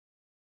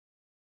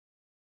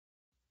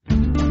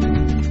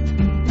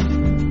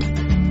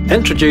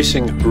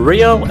Introducing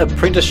REAL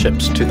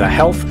Apprenticeships to the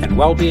health and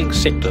wellbeing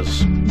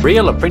sectors.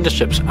 REAL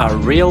Apprenticeships are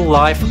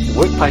real-life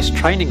workplace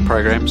training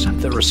programs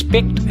that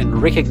respect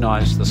and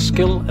recognise the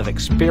skill of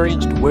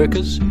experienced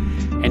workers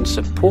and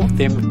support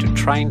them to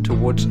train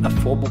towards a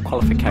formal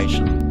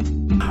qualification.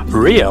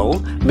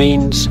 REAL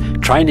means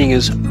training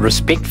is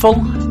respectful,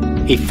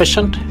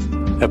 efficient,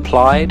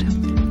 applied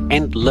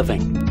and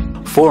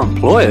living. For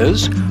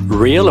employers,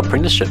 REAL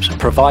Apprenticeships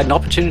provide an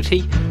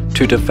opportunity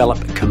to develop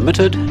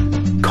committed,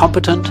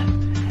 competent,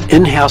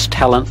 in-house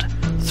talent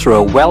through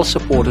a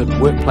well-supported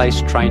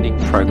workplace training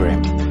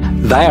program.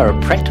 They are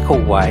a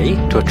practical way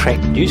to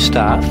attract new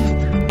staff,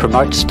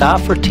 promote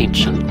staff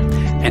retention,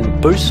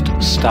 and boost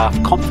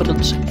staff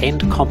confidence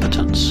and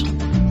competence.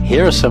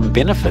 Here are some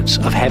benefits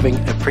of having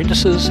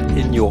apprentices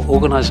in your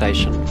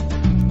organisation.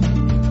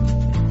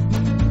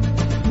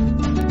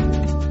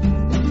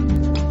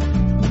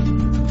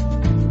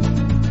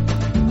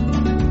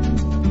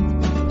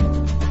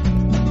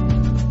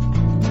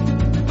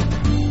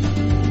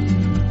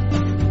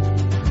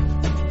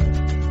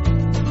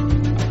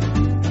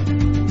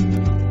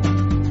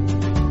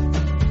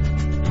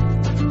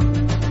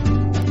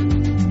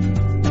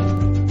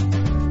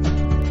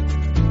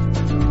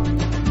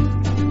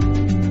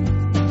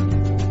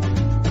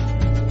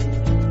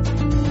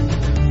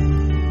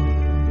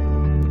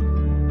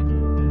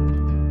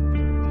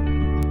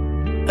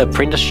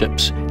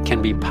 Apprenticeships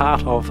can be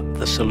part of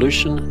the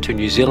solution to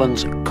New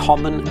Zealand's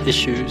common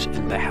issues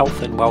in the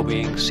health and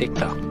wellbeing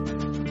sector.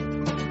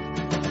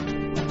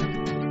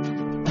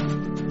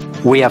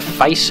 We are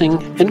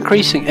facing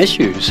increasing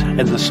issues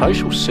in the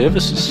social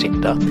services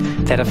sector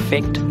that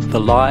affect the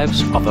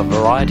lives of a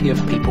variety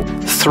of people.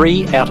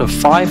 3 out of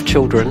 5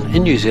 children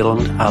in New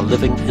Zealand are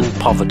living in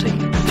poverty.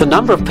 The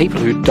number of people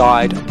who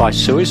died by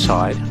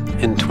suicide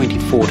in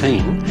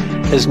 2014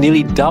 is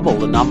nearly double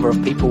the number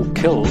of people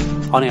killed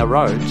on our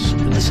roads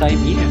in the same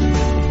year.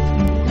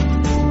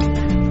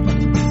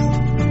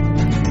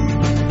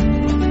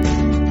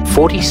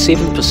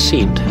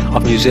 "47%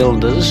 of New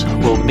Zealanders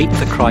will meet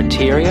the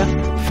criteria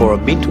for a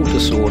mental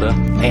disorder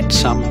at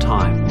some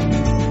time.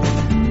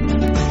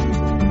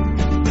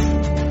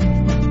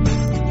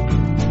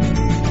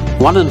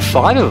 One in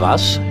 5 of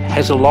us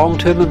has a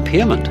long-term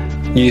impairment.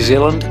 New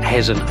Zealand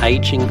has an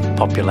ageing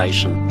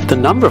population. The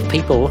number of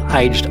people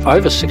aged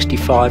over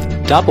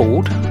 65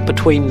 doubled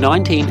between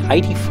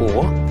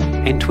 1984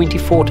 and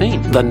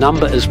 2014. The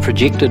number is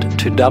projected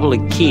to double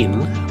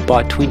again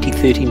by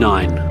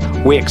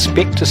 2039. We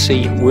expect to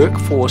see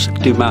workforce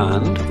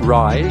demand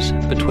rise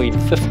between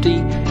 50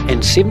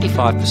 and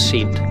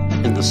 75%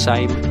 in the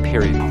same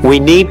period. We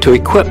need to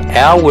equip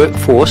our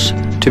workforce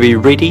to be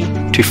ready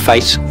to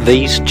face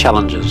these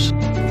challenges.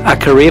 A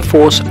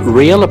Careerforce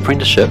REAL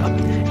Apprenticeship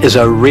is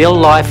a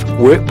real-life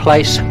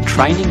workplace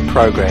training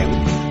program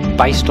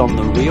based on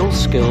the real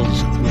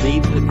skills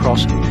needed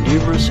across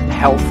numerous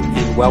health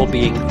and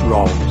wellbeing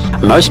roles.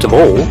 Most of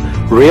all,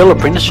 REAL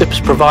Apprenticeships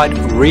provide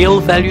real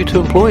value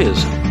to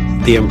employers,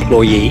 the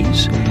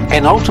employees,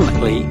 and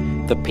ultimately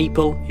the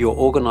people your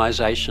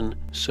organisation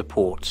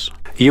supports.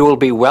 You will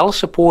be well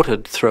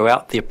supported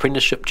throughout the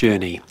apprenticeship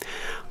journey.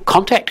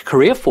 Contact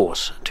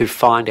Careerforce to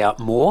find out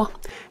more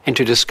and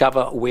to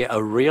discover where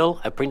a REAL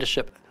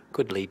Apprenticeship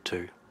could lead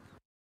to.